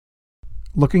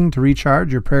Looking to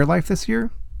recharge your prayer life this year?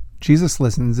 Jesus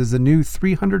Listens is a new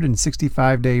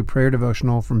 365-day prayer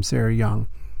devotional from Sarah Young,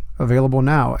 available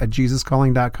now at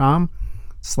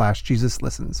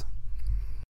jesuscalling.com/JesusListens.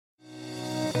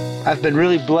 I've been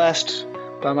really blessed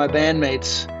by my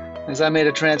bandmates as I made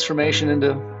a transformation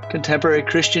into contemporary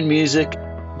Christian music.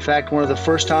 In fact, one of the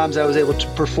first times I was able to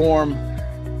perform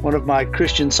one of my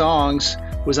Christian songs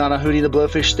was on a Hootie and the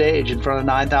Blowfish stage in front of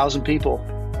 9,000 people.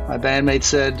 My bandmate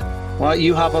said, "Why don't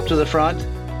you hop up to the front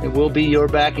and we'll be your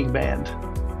backing band?"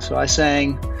 So I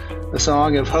sang a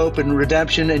song of hope and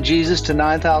redemption and Jesus to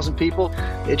 9,000 people.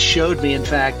 It showed me, in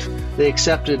fact, they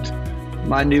accepted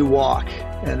my new walk.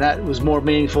 And that was more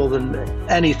meaningful than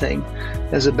anything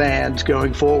as a band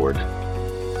going forward.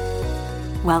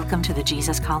 Welcome to the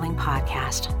Jesus Calling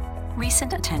podcast.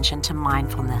 Recent attention to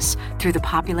mindfulness through the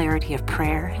popularity of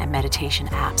prayer and meditation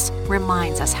apps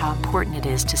reminds us how important it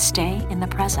is to stay in the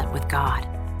present with God.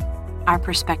 Our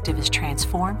perspective is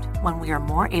transformed when we are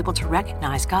more able to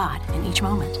recognize God in each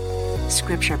moment.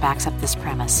 Scripture backs up this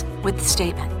premise with the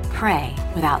statement, "Pray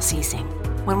without ceasing."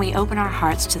 When we open our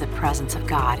hearts to the presence of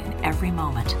God in every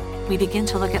moment, we begin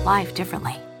to look at life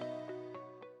differently.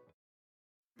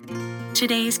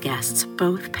 Today's guests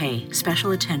both pay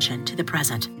special attention to the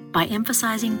present by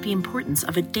emphasizing the importance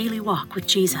of a daily walk with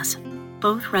Jesus.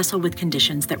 Both wrestle with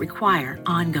conditions that require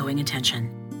ongoing attention.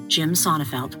 Jim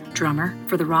Sonnefeld, drummer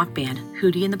for the rock band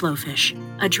Hootie and the Blowfish,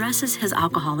 addresses his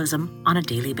alcoholism on a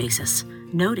daily basis,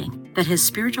 noting that his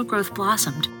spiritual growth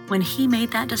blossomed when he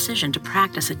made that decision to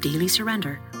practice a daily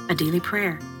surrender, a daily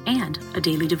prayer, and a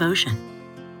daily devotion.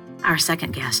 Our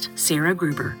second guest, Sarah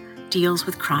Gruber, deals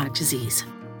with chronic disease.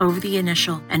 Over the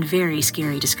initial and very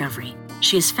scary discovery,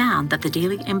 she has found that the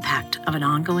daily impact of an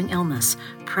ongoing illness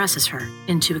presses her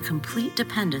into a complete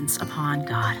dependence upon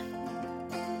God.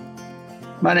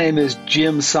 My name is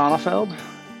Jim Sonnefeld.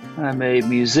 I'm a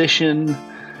musician,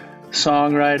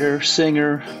 songwriter,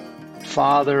 singer,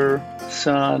 father,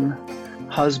 son,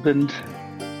 husband.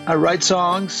 I write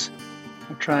songs.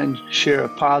 I try and share a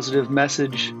positive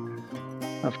message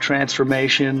of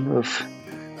transformation, of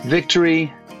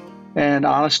victory, and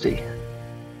honesty.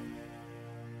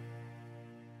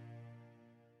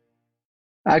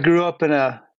 I grew up in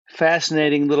a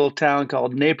fascinating little town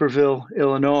called Naperville,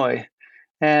 Illinois,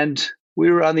 and we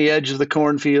were on the edge of the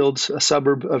cornfields, a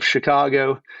suburb of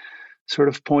Chicago, sort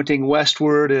of pointing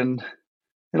westward, and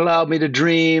it allowed me to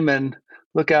dream and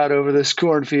look out over this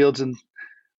cornfields and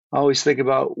always think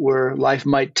about where life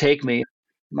might take me.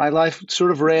 My life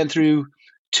sort of ran through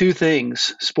two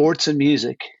things, sports and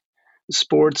music.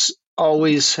 Sports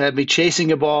always had me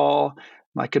chasing a ball.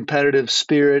 My competitive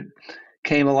spirit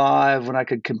came alive when I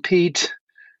could compete,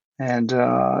 and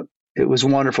it was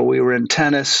wonderful. We were in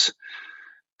tennis,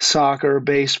 soccer,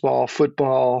 baseball,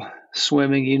 football,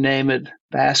 swimming, you name it,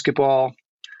 basketball.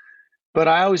 But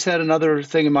I always had another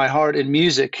thing in my heart in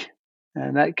music,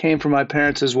 and that came from my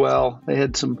parents as well. They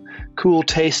had some cool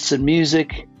tastes in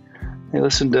music. They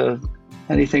listened to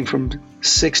anything from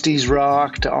 60s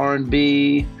rock to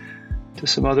R&B to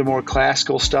some other more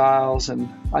classical styles, and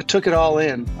I took it all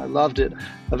in. I loved it.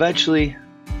 Eventually,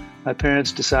 my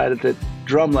parents decided that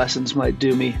drum lessons might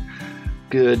do me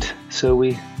good, so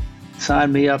we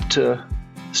signed me up to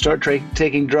start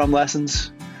taking drum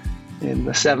lessons in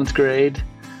the 7th grade.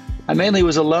 I mainly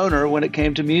was a loner when it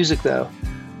came to music, though.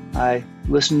 I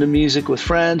listened to music with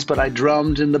friends, but I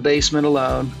drummed in the basement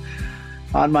alone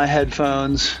on my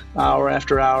headphones, hour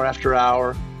after hour after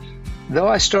hour. Though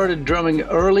I started drumming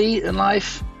early in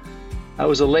life, I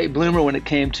was a late bloomer when it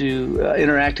came to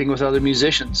interacting with other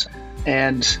musicians.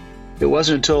 And it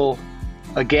wasn't until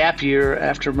a gap year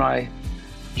after my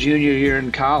junior year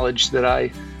in college that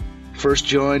I first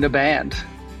joined a band.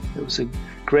 It was a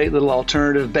great little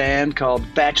alternative band called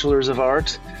Bachelors of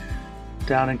Art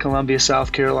down in Columbia,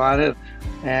 South Carolina.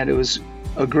 And it was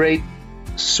a great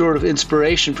sort of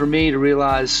inspiration for me to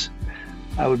realize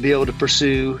I would be able to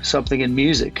pursue something in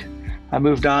music. I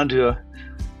moved on to a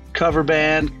cover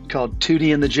band called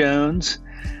Tootie and the Jones,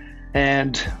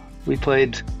 and we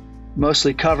played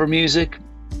mostly cover music,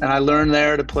 and I learned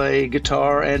there to play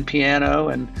guitar and piano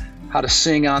and how to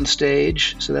sing on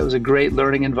stage, so that was a great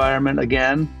learning environment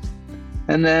again.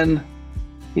 And then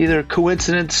either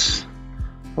coincidence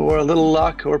or a little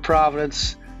luck or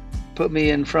providence put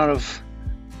me in front of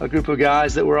a group of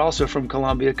guys that were also from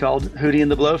Columbia called Hootie and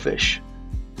the Blowfish.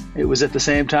 It was at the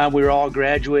same time we were all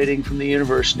graduating from the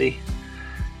university,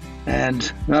 and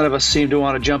none of us seemed to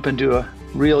want to jump into a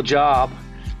real job.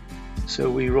 So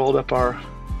we rolled up our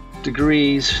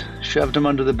degrees, shoved them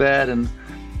under the bed, and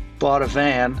bought a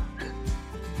van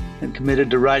and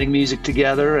committed to writing music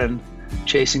together and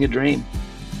chasing a dream.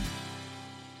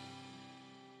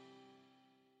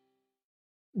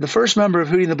 The first member of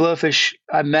Hootie and the Blowfish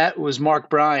I met was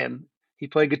Mark Bryan. He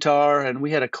played guitar, and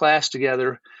we had a class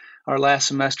together our last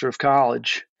semester of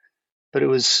college. But it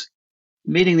was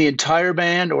meeting the entire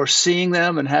band or seeing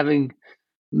them and having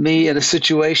me in a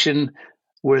situation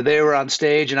where they were on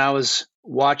stage and I was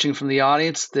watching from the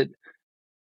audience that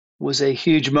was a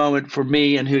huge moment for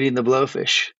me and Hootie and the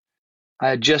Blowfish. I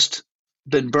had just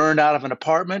been burned out of an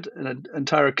apartment, an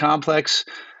entire complex.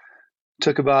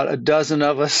 Took about a dozen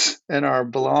of us and our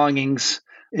belongings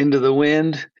into the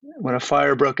wind when a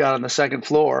fire broke out on the second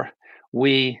floor.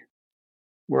 We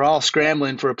were all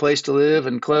scrambling for a place to live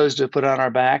and clothes to put on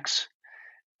our backs.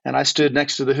 And I stood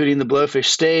next to the Hootie and the Blowfish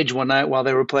stage one night while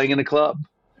they were playing in a club.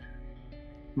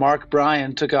 Mark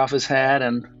Bryan took off his hat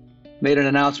and made an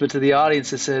announcement to the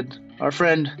audience that said, "Our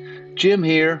friend Jim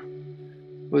here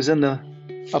was in the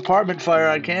apartment fire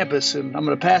on campus, and I'm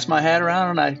going to pass my hat around,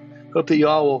 and I hope that you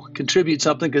all will contribute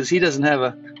something because he doesn't have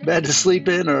a bed to sleep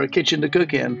in or a kitchen to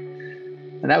cook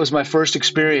in." And that was my first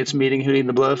experience meeting Hootie and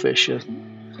the Blowfish.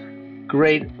 A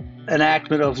great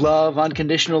enactment of love,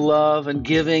 unconditional love, and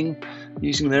giving,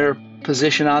 using their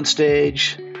position on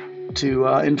stage to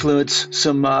influence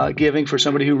some giving for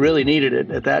somebody who really needed it.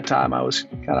 At that time, I was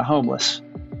kind of homeless.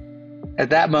 At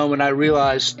that moment, I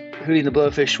realized Hootie and the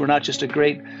Blowfish were not just a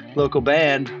great local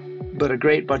band, but a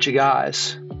great bunch of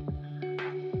guys.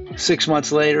 6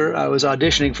 months later, I was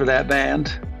auditioning for that band,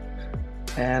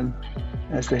 and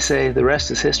as they say, the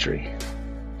rest is history.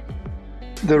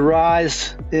 The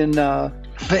rise in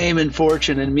fame and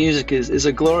fortune in music is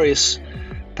a glorious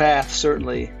path,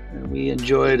 certainly, and we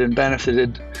enjoyed and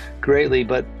benefited greatly,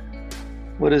 but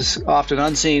what is often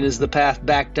unseen is the path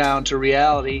back down to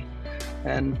reality.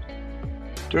 And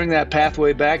during that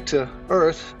pathway back to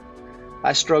earth,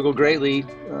 I struggled greatly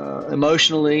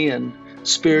emotionally and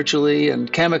spiritually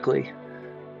and chemically.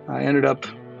 I ended up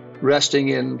resting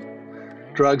in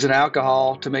drugs and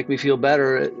alcohol to make me feel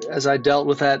better as I dealt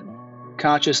with that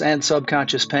conscious and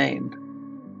subconscious pain.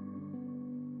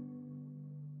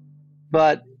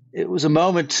 But it was a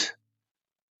moment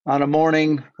on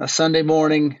a Sunday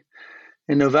morning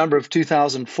in November of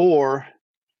 2004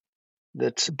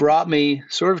 that brought me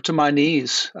sort of to my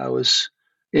knees. I was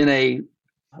in a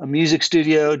music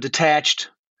studio, detached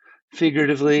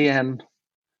figuratively and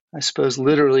I suppose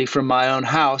literally from my own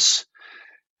house.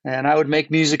 And I would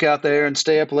make music out there and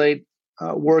stay up late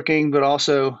working, but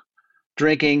also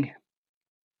drinking.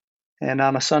 And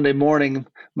on a Sunday morning,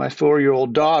 my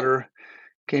 4-year-old daughter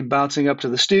came bouncing up to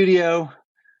the studio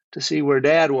to see where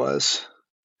Dad was.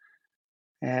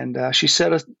 And she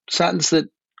said a sentence that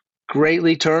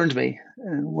greatly turned me,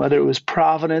 and whether it was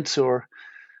providence or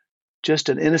just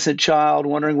an innocent child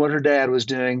wondering what her dad was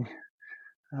doing,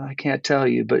 I can't tell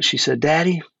you, but she said,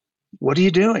 "Daddy, what are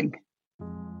you doing?"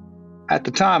 At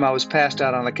the time, I was passed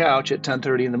out on the couch at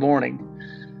 10:30 in the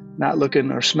morning, not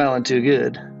looking or smelling too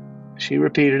good. She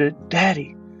repeated it,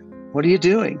 "Daddy, what are you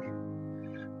doing?"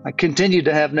 I continued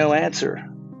to have no answer.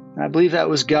 I believe that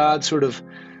was God sort of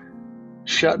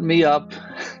shutting me up,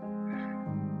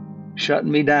 shutting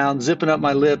me down, zipping up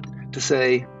my lip to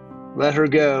say, "Let her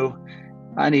go.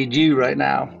 I need you right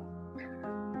now."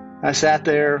 I sat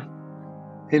there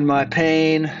in my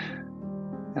pain,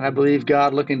 and I believe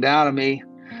God looking down at me,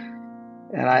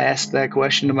 and I asked that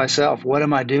question to myself, what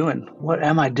am I doing? What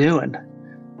am I doing?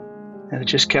 And it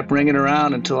just kept ringing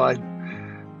around until I,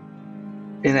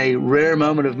 in a rare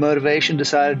moment of motivation,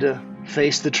 decided to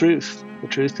face the truth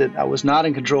that I was not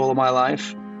in control of my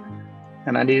life,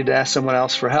 and I needed to ask someone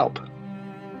else for help.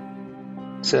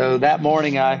 So that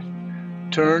morning I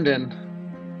turned and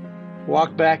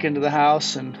walked back into the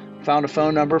house and found a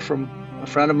phone number from a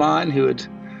friend of mine who had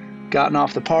gotten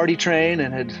off the party train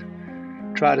and had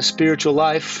tried a spiritual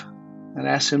life, and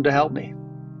asked him to help me.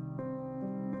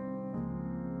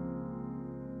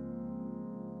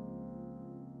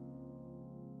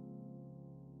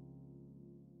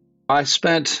 I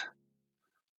spent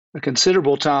a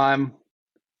considerable time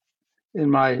in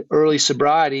my early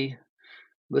sobriety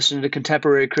listening to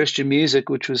contemporary Christian music,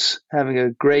 which was having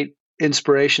a great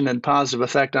inspiration and positive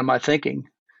effect on my thinking.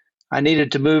 I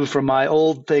needed to move from my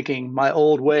old thinking, my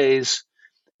old ways,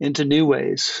 into new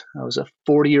ways. I was a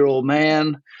 40-year-old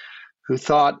man who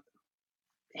thought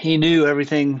he knew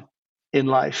everything in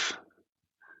life.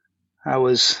 I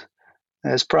was,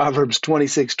 as Proverbs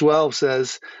 26:12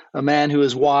 says, a man who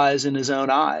is wise in his own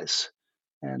eyes.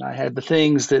 And I had the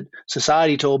things that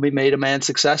society told me made a man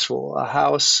successful: a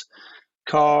house,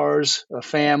 cars, a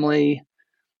family,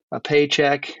 a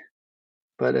paycheck.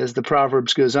 But as the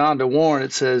Proverbs goes on to warn,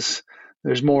 it says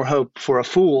there's more hope for a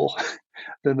fool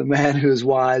than the man who is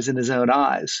wise in his own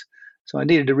eyes. So I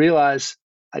needed to realize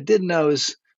I didn't know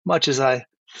as much as I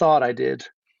thought I did.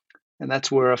 And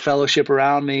that's where a fellowship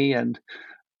around me and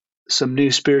some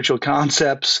new spiritual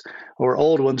concepts, or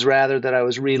old ones rather, that I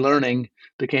was relearning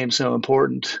became so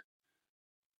important.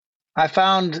 I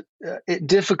found it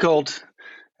difficult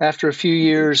after a few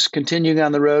years continuing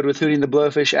on the road with Hootie and the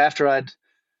Blowfish, after I'd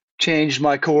changed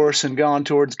my course and gone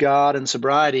towards God and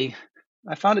sobriety.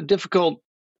 I found it difficult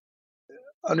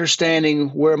understanding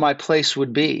where my place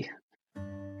would be.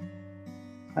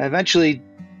 I eventually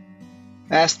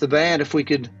asked the band if we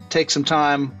could take some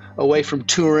time away from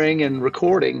touring and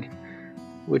recording,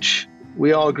 which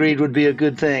we all agreed would be a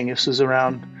good thing. This was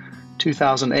around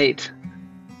 2008.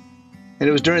 And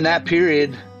it was during that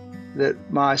period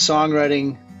that my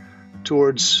songwriting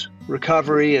towards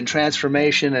recovery and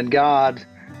transformation and God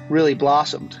really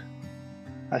blossomed.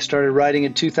 I started writing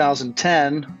in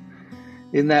 2010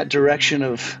 in that direction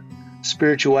of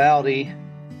spirituality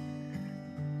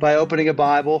by opening a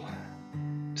Bible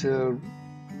to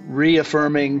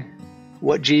reaffirming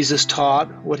what Jesus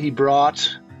taught, what he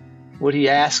brought, what he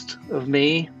asked of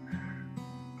me,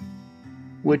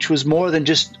 which was more than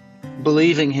just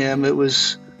believing him, it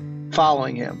was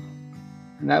following him.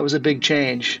 And that was a big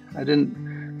change. I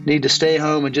didn't need to stay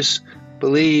home and just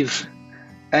believe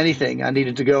anything. I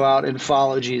needed to go out and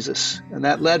follow Jesus. And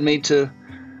that led me to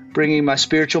bringing my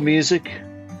spiritual music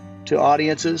to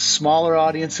audiences, smaller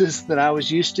audiences than I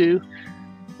was used to,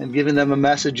 and giving them a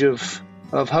message of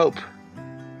hope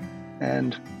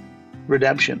and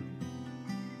redemption.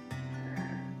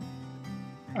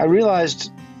 I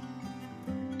realized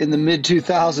in the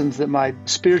mid-2000s that my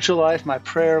spiritual life, my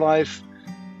prayer life,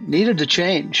 needed to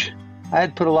change. I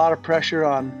had put a lot of pressure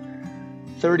on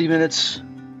 30 minutes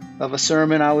of a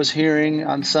sermon I was hearing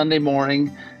on Sunday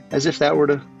morning, as if that were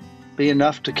to be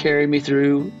enough to carry me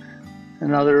through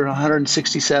another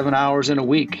 167 hours in a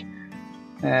week.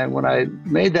 And when I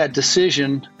made that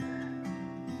decision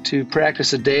to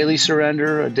practice a daily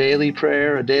surrender, a daily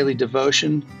prayer, a daily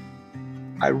devotion,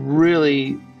 I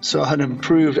really saw an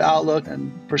improved outlook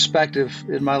and perspective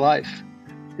in my life.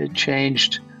 It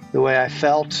changed the way I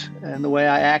felt and the way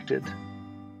I acted.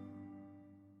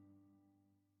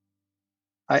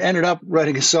 I ended up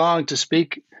writing a song to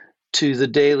speak to the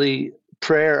daily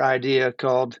prayer idea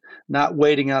called Not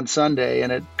Waiting on Sunday,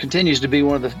 and it continues to be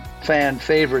one of the fan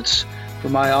favorites for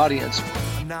my audience.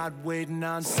 I'm not waiting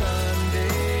on Sunday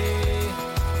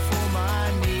for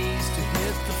my knees to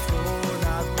hit the floor,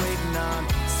 not waiting on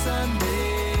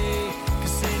Sunday,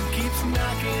 'cause sin keeps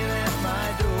knocking at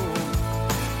my door.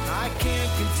 I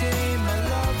can't contain my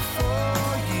love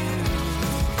for you,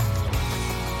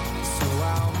 so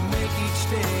I'll make each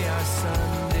day our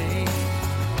Sunday.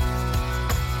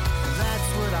 That's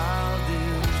what I'll do.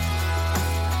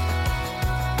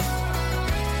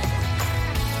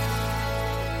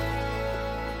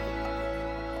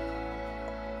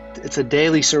 It's a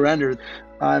daily surrender.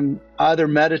 I'm either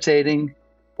meditating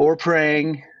or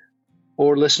praying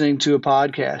or listening to a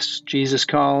podcast. Jesus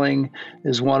Calling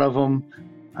is one of them.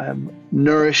 I'm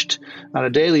nourished on a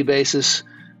daily basis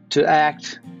to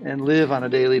act and live on a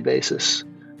daily basis.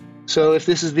 So if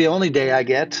this is the only day I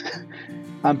get,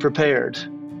 I'm prepared.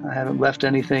 I haven't left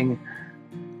anything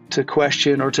to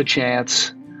question or to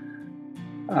chance.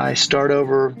 I start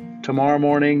over tomorrow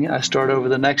morning. I start over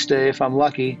the next day if I'm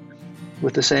lucky,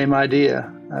 with the same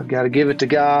idea. I've got to give it to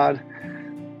God.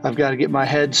 I've got to get my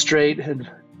head straight and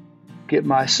get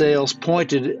my sails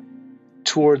pointed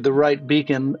toward the right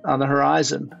beacon on the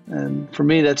horizon. And for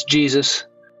me, that's Jesus.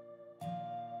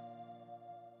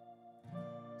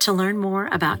 To learn more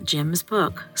about Jim's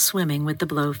book, Swimming with the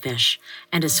Blowfish,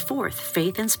 and his fourth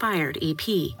faith-inspired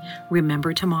EP,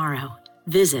 Remember Tomorrow,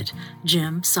 visit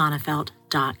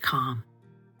jimsonnefeld.com.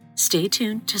 Stay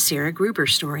tuned to Sarah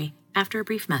Gruber's story after a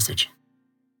brief message.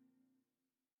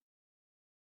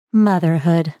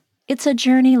 Motherhood. It's a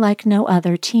journey like no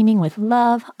other, teeming with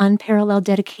love, unparalleled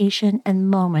dedication,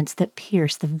 and moments that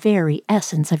pierce the very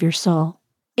essence of your soul.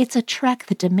 It's a trek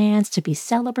that demands to be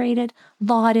celebrated,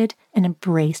 lauded, and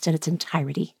embraced in its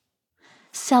entirety.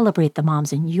 Celebrate the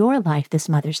moms in your life this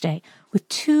Mother's Day with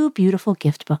two beautiful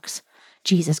gift books,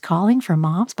 Jesus Calling for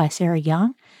Moms by Sarah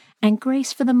Young and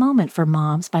Grace for the Moment for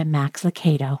Moms by Max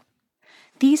Lucado.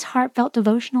 These heartfelt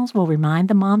devotionals will remind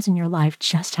the moms in your life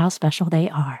just how special they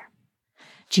are.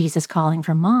 Jesus Calling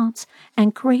for Moms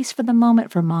and Grace for the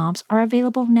Moment for Moms are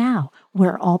available now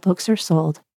where all books are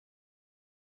sold.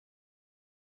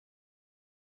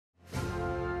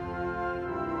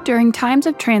 During times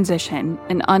of transition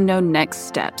and unknown next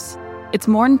steps, it's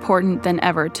more important than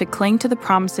ever to cling to the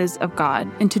promises of God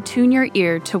and to tune your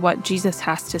ear to what Jesus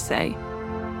has to say.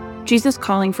 Jesus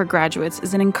Calling for Graduates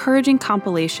is an encouraging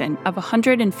compilation of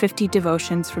 150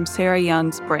 devotions from Sarah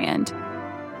Young's brand.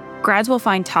 Grads will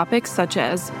find topics such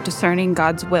as discerning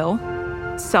God's will,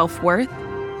 self-worth,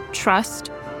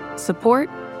 trust, support,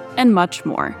 and much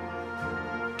more.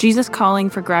 Jesus Calling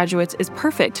for Graduates is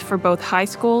perfect for both high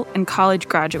school and college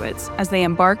graduates as they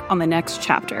embark on the next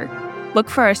chapter. Look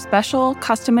for a special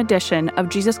custom edition of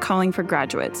Jesus Calling for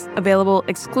Graduates, available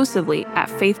exclusively at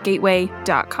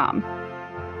faithgateway.com.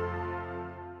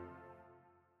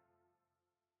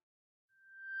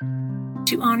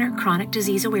 To honor Chronic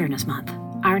Disease Awareness Month,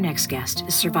 our next guest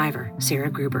is survivor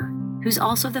Sarah Gruber, who's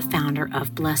also the founder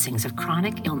of Blessings of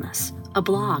Chronic Illness, a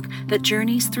blog that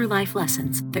journeys through life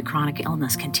lessons that chronic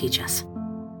illness can teach us.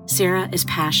 Sarah is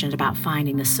passionate about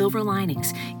finding the silver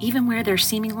linings, even where there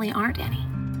seemingly aren't any.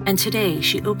 And today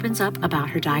she opens up about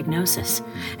her diagnosis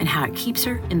and how it keeps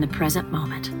her in the present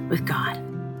moment with God.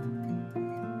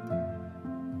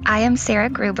 I am Sarah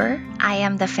Gruber. I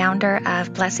am the founder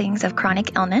of Blessings of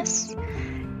Chronic Illness.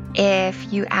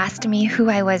 If you asked me who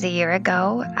I was a year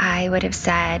ago, I would have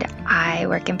said I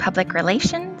work in public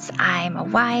relations, I'm a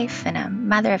wife and a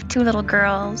mother of 2 little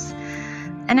girls,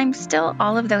 and I'm still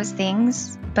all of those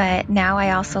things, but now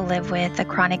I also live with a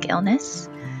chronic illness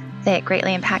that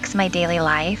greatly impacts my daily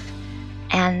life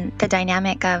and the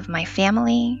dynamic of my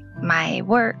family, my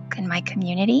work, and my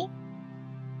community.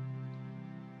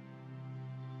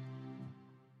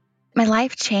 My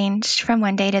life changed from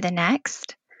one day to the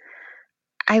next.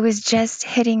 I was just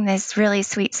hitting this really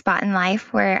sweet spot in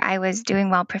life where I was doing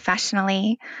well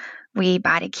professionally. We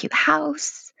bought a cute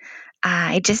house.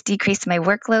 I just decreased my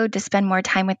workload to spend more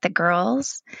time with the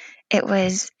girls. It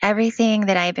was everything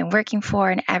that I had been working for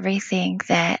and everything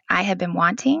that I had been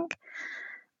wanting.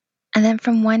 And then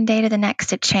from one day to the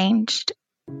next, it changed.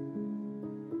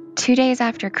 2 days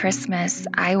after Christmas,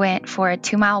 I went for a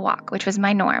 2-mile walk, which was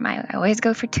my norm. I always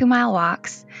go for 2-mile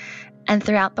walks. And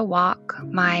throughout the walk,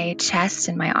 my chest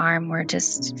and my arm were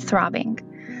just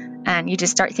throbbing. And you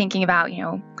just start thinking about,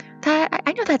 that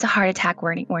I know that's a heart attack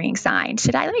warning sign.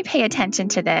 Let me pay attention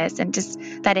to this? And just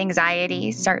that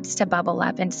anxiety starts to bubble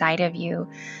up inside of you.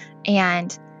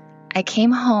 And I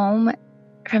came home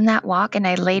from that walk and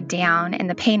I laid down and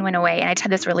the pain went away. And I just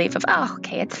had this relief of, oh,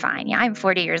 okay, it's fine. Yeah, I'm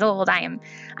 40 years old. I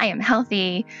am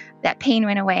healthy. That pain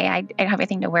went away. I don't have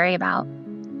anything to worry about.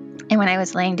 And when I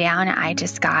was laying down, I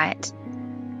just got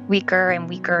weaker and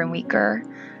weaker and weaker.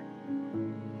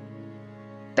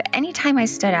 But anytime I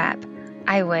stood up,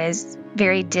 I was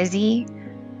very dizzy,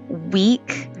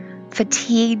 weak,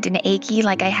 fatigued, and achy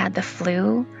like I had the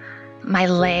flu. My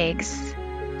legs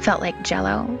felt like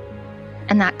jello.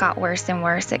 And that got worse and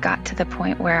worse. It got to the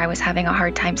point where I was having a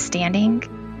hard time standing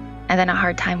and then a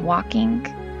hard time walking.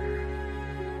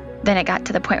 Then it got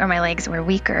to the point where my legs were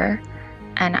weaker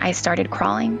and I started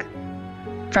crawling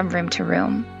from room to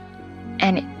room.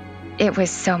 And it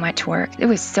was so much work. It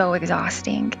was so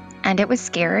exhausting and it was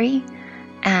scary.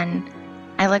 And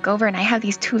I look over and I have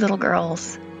these 2 little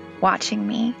girls watching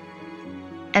me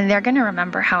and they're going to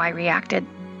remember how I reacted.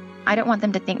 I don't want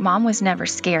them to think Mom was never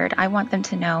scared. I want them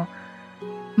to know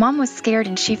Mom was scared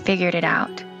and she figured it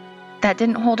out. That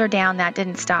didn't hold her down. That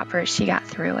didn't stop her. She got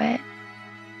through it.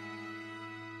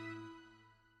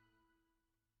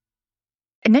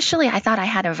 Initially, I thought I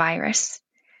had a virus.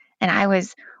 And I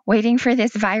was waiting for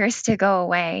this virus to go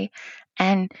away.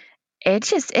 And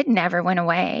it never went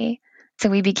away. So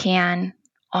we began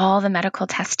all the medical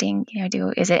testing.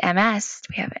 Is it MS?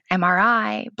 Do we have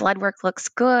MRI? Blood work looks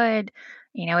good.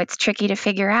 It's tricky to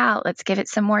figure out. Let's give it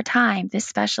some more time. This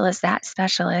specialist, that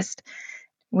specialist.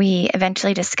 We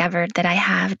eventually discovered that I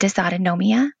have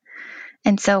dysautonomia.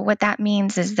 And so what that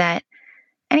means is that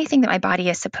anything that my body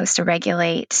is supposed to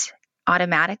regulate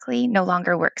automatically no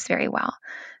longer works very well.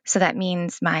 So that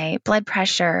means my blood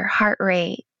pressure, heart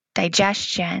rate,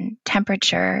 digestion,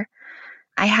 temperature.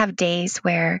 I have days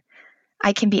where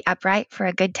I can be upright for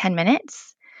a good 10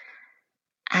 minutes.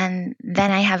 And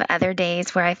then I have other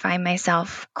days where I find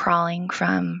myself crawling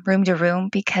from room to room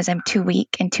because I'm too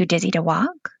weak and too dizzy to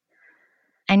walk.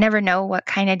 I never know what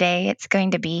kind of day it's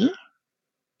going to be.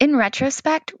 In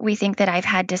retrospect, we think that I've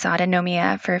had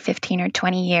dysautonomia for 15 or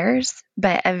 20 years,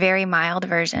 but a very mild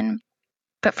version.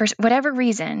 But for whatever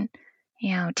reason,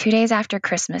 2 days after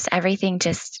Christmas, everything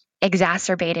just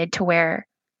exacerbated to where,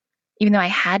 even though I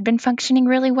had been functioning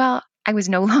really well, I was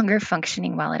no longer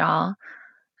functioning well at all.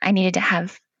 I needed to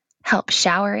have help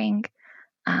showering.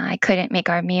 I couldn't make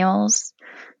our meals.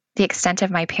 The extent of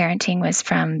my parenting was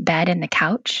from bed and the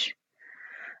couch.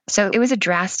 So it was a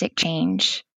drastic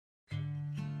change.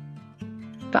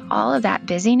 But all of that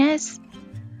busyness,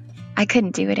 I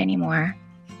couldn't do it anymore.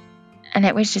 And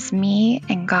it was just me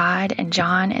and God and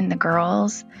John and the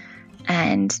girls.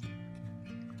 And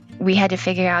we had to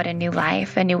figure out a new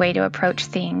life, a new way to approach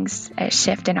things, a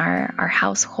shift in our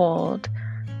household.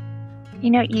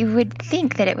 You would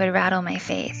think that it would rattle my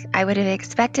faith. I would have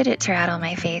expected it to rattle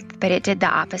my faith, but it did the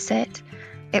opposite.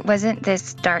 It wasn't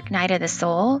this dark night of the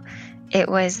soul. It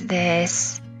was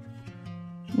this,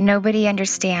 nobody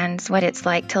understands what it's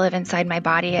like to live inside my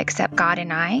body except God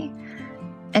and I.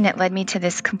 And it led me to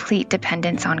this complete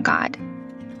dependence on God.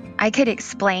 I could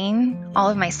explain all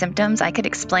of my symptoms. I could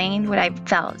explain what I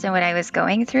felt and what I was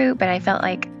going through, but I felt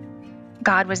like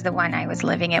God was the one I was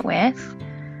living it with.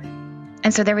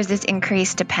 And so there was this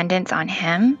increased dependence on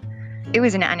Him. It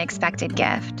was an unexpected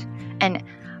gift. And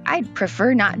I'd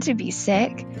prefer not to be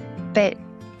sick, but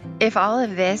if all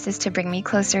of this is to bring me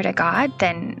closer to God,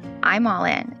 then I'm all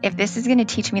in. If this is going to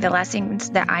teach me the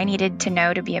lessons that I needed to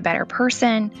know to be a better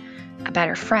person, a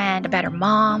better friend, a better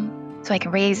mom, so I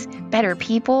can raise better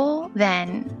people,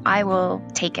 then I will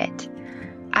take it.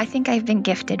 I think I've been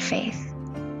gifted faith.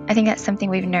 I think that's something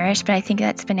we've nourished, but I think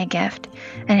that's been a gift.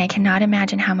 And I cannot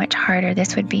imagine how much harder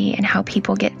this would be and how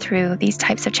people get through these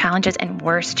types of challenges and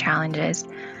worse challenges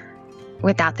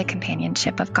without the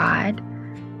companionship of God.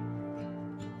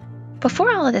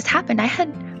 Before all of this happened, I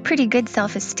had pretty good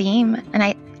self-esteem, and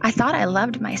I thought I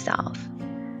loved myself.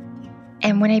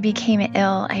 And when I became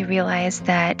ill, I realized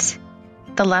that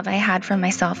the love I had for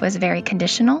myself was very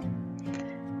conditional.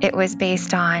 It was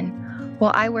based on,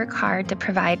 well, I work hard to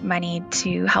provide money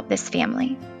to help this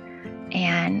family,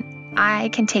 and I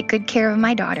can take good care of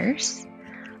my daughters.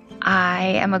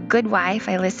 I am a good wife.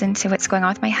 I listen to what's going on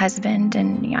with my husband,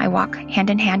 and I walk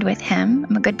hand in hand with him.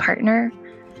 I'm a good partner.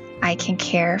 I can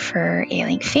care for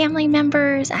ailing family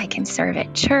members. I can serve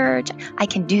at church. I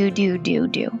can do.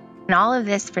 And all of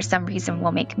this, for some reason,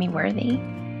 will make me worthy.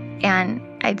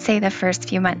 And I'd say the first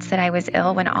few months that I was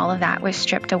ill, when all of that was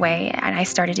stripped away, and I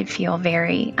started to feel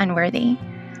very unworthy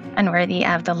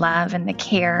of the love and the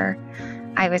care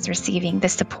I was receiving, the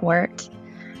support.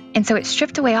 And so it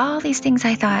stripped away all these things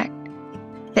I thought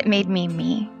that made me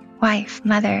me, wife,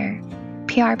 mother,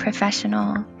 PR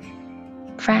professional,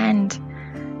 friend.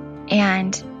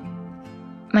 And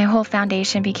my whole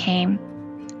foundation became,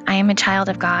 I am a child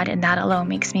of God, and that alone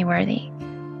makes me worthy.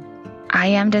 I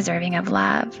am deserving of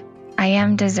love. I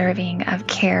am deserving of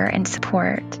care and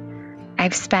support.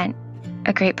 I've spent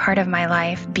a great part of my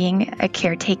life being a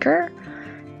caretaker,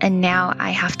 and now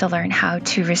I have to learn how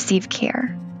to receive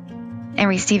care and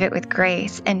receive it with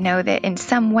grace and know that in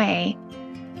some way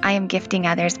I am gifting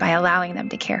others by allowing them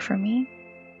to care for me.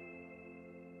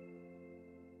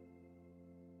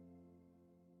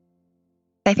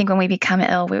 I think when we become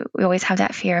ill, we always have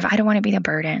that fear of, I don't want to be the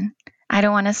burden. I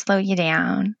don't want to slow you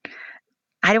down.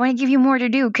 I don't want to give you more to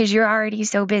do because you're already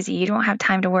so busy. You don't have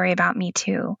time to worry about me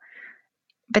too.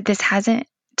 But this hasn't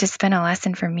just been a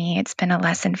lesson for me. It's been a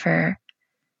lesson for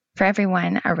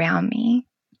everyone around me.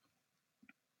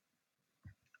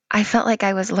 I felt like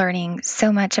I was learning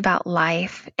so much about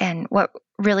life and what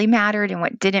really mattered and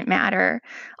what didn't matter.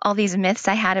 All these myths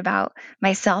I had about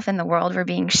myself and the world were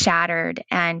being shattered,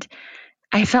 and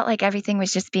I felt like everything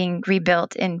was just being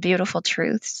rebuilt in beautiful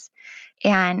truths.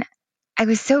 And I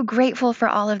was so grateful for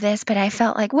all of this, but I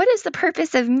felt like, what is the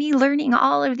purpose of me learning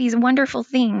all of these wonderful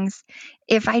things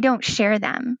if I don't share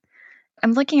them?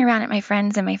 I'm looking around at my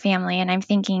friends and my family, and I'm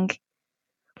thinking,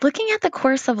 looking at the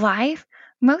course of life,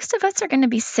 most of us are going to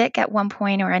be sick at one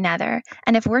point or another.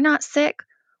 And if we're not sick,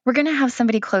 we're going to have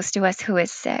somebody close to us who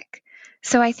is sick.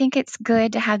 So I think it's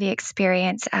good to have the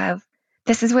experience of,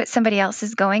 this is what somebody else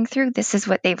is going through. This is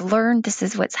what they've learned. This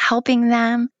is what's helping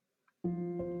them.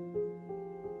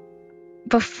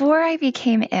 Before I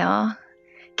became ill,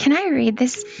 can I read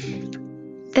this?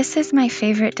 This is my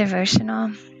favorite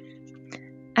devotional.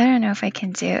 I don't know if I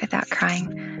can do it without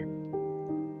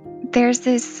crying. There's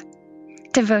this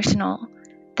devotional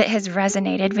that has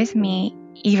resonated with me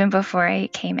even before I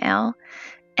became ill,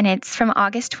 and it's from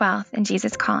August 12th in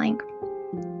Jesus Calling.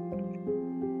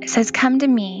 It says, "Come to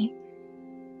me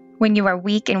when you are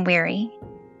weak and weary.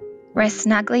 Rest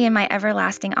snugly in my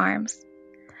everlasting arms.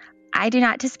 I do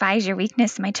not despise your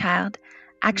weakness, my child.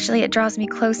 Actually, it draws me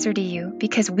closer to you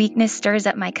because weakness stirs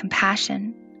up my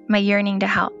compassion, my yearning to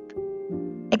help.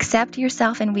 Accept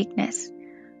yourself in weakness,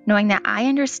 knowing that I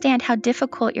understand how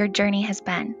difficult your journey has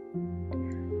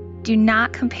been. Do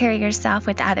not compare yourself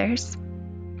with others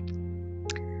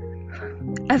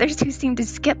who seem to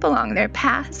skip along their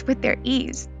paths with their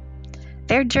ease.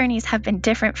 Their journeys have been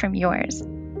different from yours,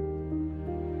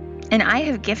 and I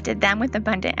have gifted them with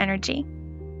abundant energy.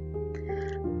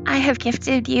 I have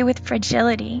gifted you with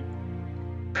fragility,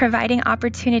 providing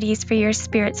opportunities for your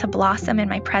Spirit to blossom in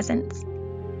my presence.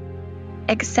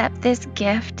 Accept this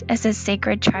gift as a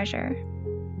sacred treasure,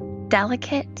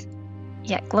 delicate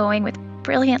yet glowing with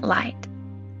brilliant light.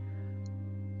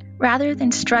 Rather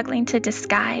than struggling to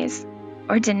disguise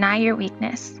or deny your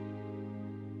weakness,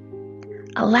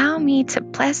 allow me to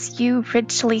bless you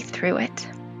richly through it.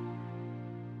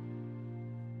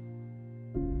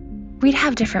 We'd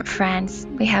have different friends.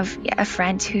 We have a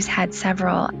friend who's had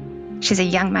several. She's a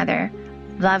young mother,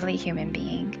 lovely human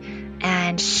being,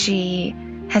 and she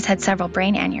has had several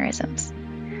brain aneurysms.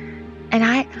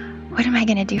 And what am I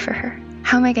going to do for her?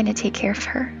 How am I going to take care of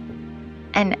her?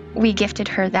 And we gifted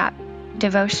her that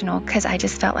devotional because I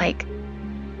just felt like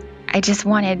I just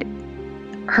wanted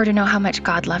her to know how much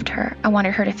God loved her. I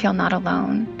wanted her to feel not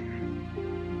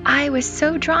alone. I was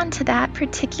so drawn to that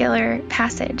particular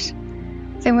passage.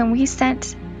 So when we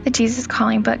sent the Jesus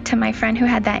Calling book to my friend who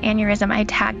had that aneurysm, I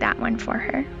tagged that one for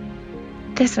her.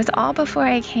 This was all before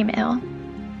I came ill.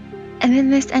 And then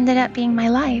this ended up being my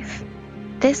life.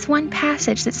 This one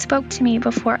passage that spoke to me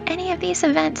before any of these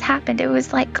events happened,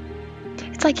 it's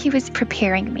like he was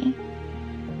preparing me.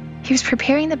 He was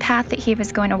preparing the path that he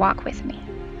was going to walk with me.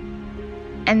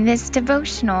 And this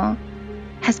devotional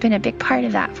has been a big part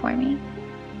of that for me.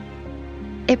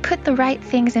 It put the right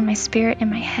things in my spirit, in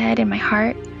my head, in my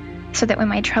heart, so that when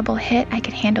my trouble hit, I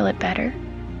could handle it better.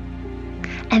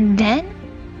 And then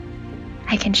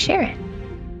I can share it.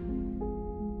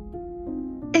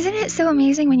 Isn't it so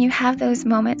amazing when you have those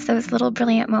moments, those little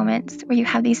brilliant moments where you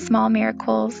have these small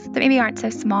miracles that maybe aren't so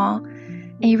small,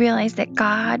 and you realize that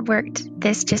God worked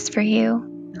this just for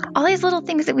you? All these little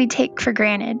things that we take for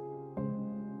granted.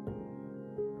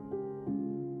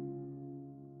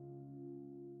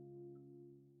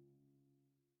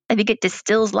 I think it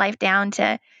distills life down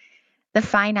to the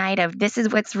finite of this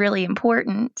is what's really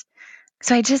important.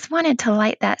 So I just wanted to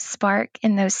light that spark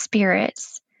in those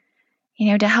spirits,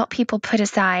 to help people put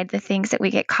aside the things that we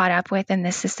get caught up with in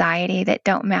this society that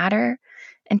don't matter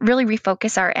and really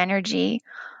refocus our energy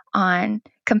on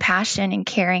compassion and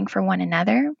caring for one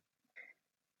another.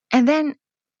 And then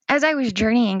as I was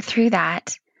journeying through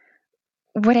that,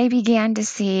 what I began to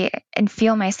see and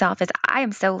feel myself is I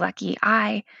am so lucky.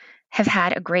 I have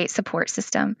had a great support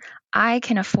system. I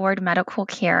can afford medical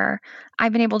care.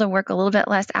 I've been able to work a little bit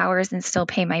less hours and still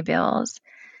pay my bills.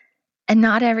 And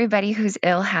not everybody who's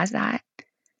ill has that.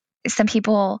 Some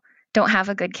people don't have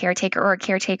a good caretaker or a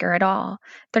caretaker at all.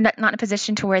 They're not in a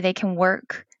position to where they can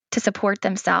work to support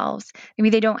themselves.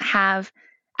 Maybe they don't have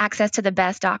access to the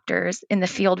best doctors in the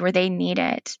field where they need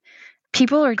it.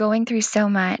 People are going through so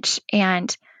much.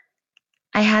 And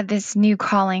I had this new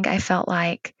calling, I felt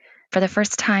like, for the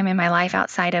first time in my life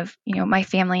outside of, my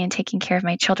family and taking care of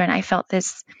my children. I felt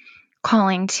this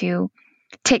calling to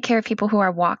take care of people who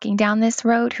are walking down this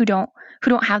road, who don't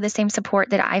have the same support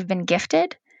that I've been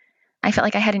gifted. I felt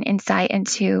like I had an insight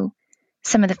into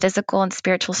some of the physical and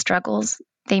spiritual struggles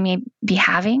they may be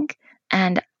having.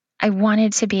 And I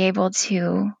wanted to be able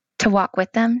to walk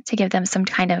with them, to give them some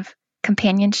kind of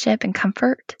companionship and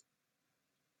comfort.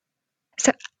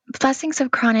 So Blessings of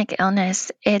Chronic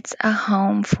Illness, it's a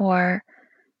home for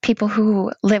people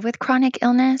who live with chronic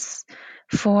illness,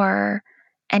 for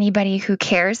anybody who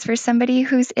cares for somebody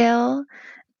who's ill.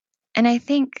 And I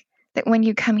think that when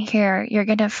you come here, you're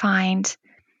going to find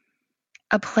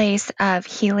a place of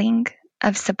healing,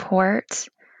 of support,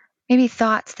 maybe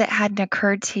thoughts that hadn't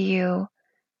occurred to you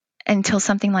until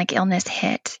something like illness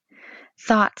hit.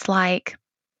 Thoughts like,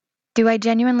 do I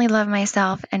genuinely love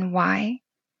myself and why?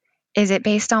 Is it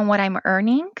based on what I'm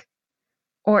earning?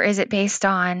 Or is it based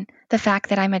on the fact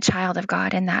that I'm a child of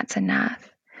God and that's enough?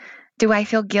 Do I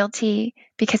feel guilty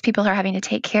because people are having to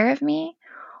take care of me?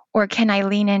 Or can I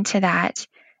lean into that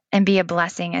and be a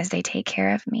blessing as they take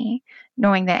care of me,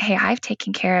 knowing that, hey, I've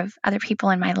taken care of other people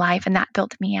in my life and that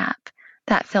built me up,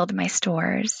 that filled my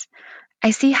stores.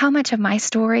 I see how much of my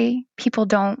story people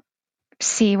don't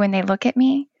see when they look at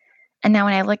me. And now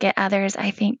when I look at others,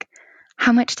 I think,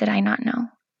 how much did I not know?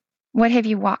 What have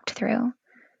you walked through?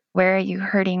 Where are you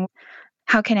hurting?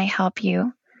 How can I help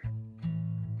you?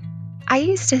 I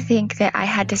used to think that I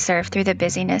had to serve through the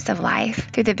busyness of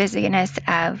life, through the busyness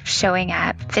of showing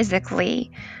up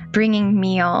physically, bringing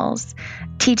meals,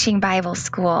 teaching Bible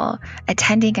school,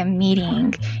 attending a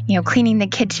meeting, cleaning the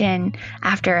kitchen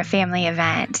after a family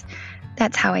event.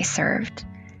 That's how I served.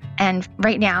 And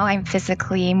right now I'm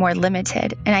physically more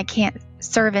limited and I can't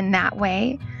serve in that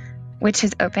way, which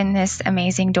has opened this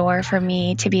amazing door for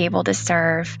me to be able to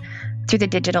serve through the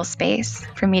digital space,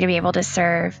 for me to be able to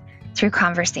serve through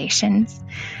conversations,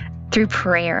 through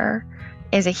prayer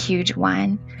is a huge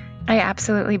one. I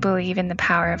absolutely believe in the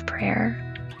power of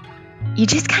prayer. you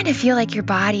just kind of feel like your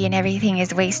body and everything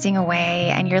is wasting away,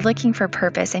 and you're looking for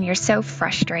purpose, and you're so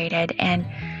frustrated. And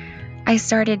I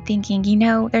started thinking,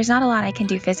 there's not a lot I can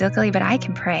do physically, but I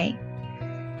can pray.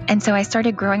 And so I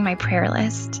started growing my prayer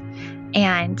list.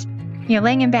 And,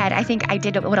 laying in bed, I think I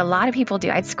did what a lot of people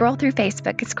do. I'd scroll through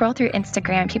Facebook, scroll through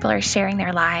Instagram. People are sharing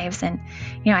their lives. And,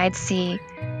 I'd see,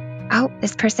 oh,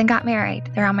 this person got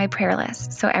married. They're on my prayer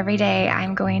list. So every day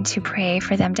I'm going to pray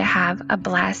for them to have a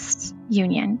blessed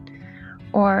union.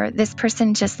 Or this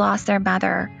person just lost their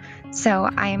mother. So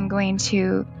I am going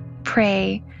to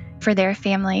pray for their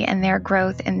family and their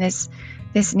growth in this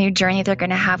new journey they're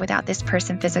going to have without this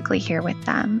person physically here with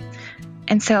them.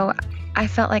 And so I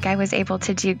felt like I was able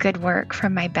to do good work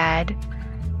from my bed.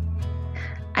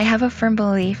 I have a firm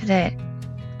belief that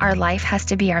our life has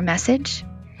to be our message.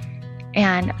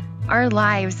 And our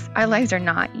lives are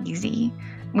not easy.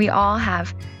 We all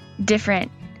have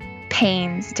different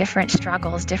pains, different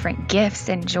struggles, different gifts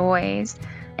and joys.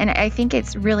 And I think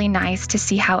it's really nice to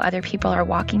see how other people are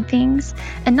walking things,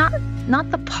 and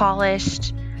not the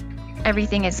polished,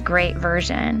 everything is great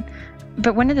version.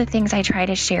 But one of the things I try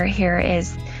to share here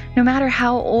is no matter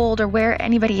how old or where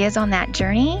anybody is on that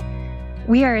journey,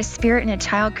 we are a spirit and a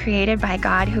child created by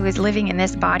God who is living in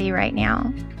this body right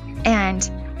now. And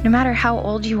no matter how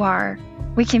old you are,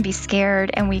 we can be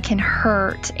scared and we can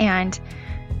hurt. And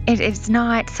it's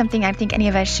not something I think any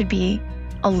of us should be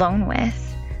alone with.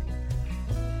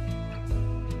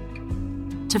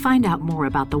 To find out more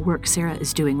about the work Sarah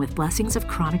is doing with Blessings of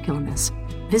Chronic Illness,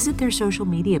 visit their social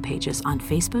media pages on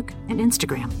Facebook and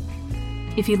Instagram.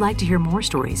 If you'd like to hear more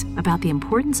stories about the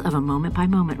importance of a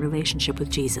moment-by-moment relationship with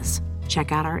Jesus,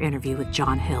 check out our interview with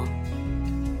John Hill.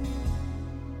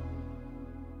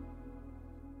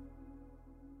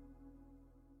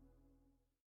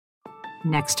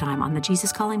 Next time on the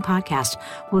Jesus Calling podcast,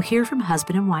 we'll hear from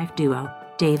husband and wife duo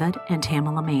David and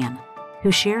Tamala Mann,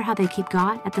 who share how they keep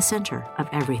God at the center of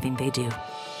everything they do.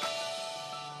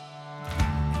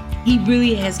 He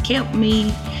really has kept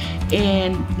me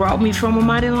and brought me from a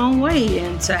mighty long way.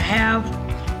 And to have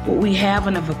what we have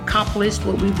and have accomplished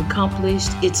what we've accomplished,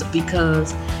 it's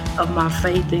because of my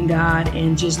faith in God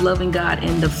and just loving God,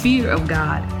 and the fear of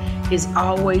God has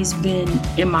always been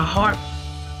in my heart.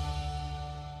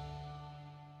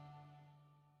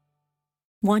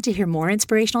 Want to hear more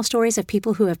inspirational stories of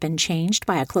people who have been changed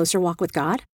by a closer walk with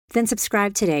God? Then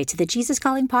subscribe today to the Jesus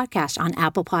Calling podcast on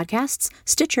Apple Podcasts,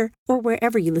 Stitcher, or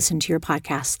wherever you listen to your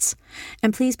podcasts.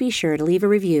 And please be sure to leave a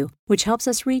review, which helps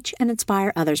us reach and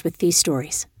inspire others with these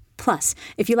stories. Plus,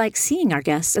 if you like seeing our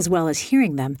guests as well as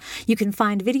hearing them, you can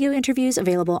find video interviews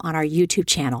available on our YouTube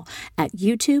channel at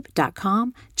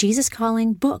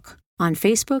youtube.com/JesusCallingBook, on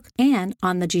Facebook, and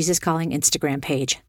on the Jesus Calling Instagram page.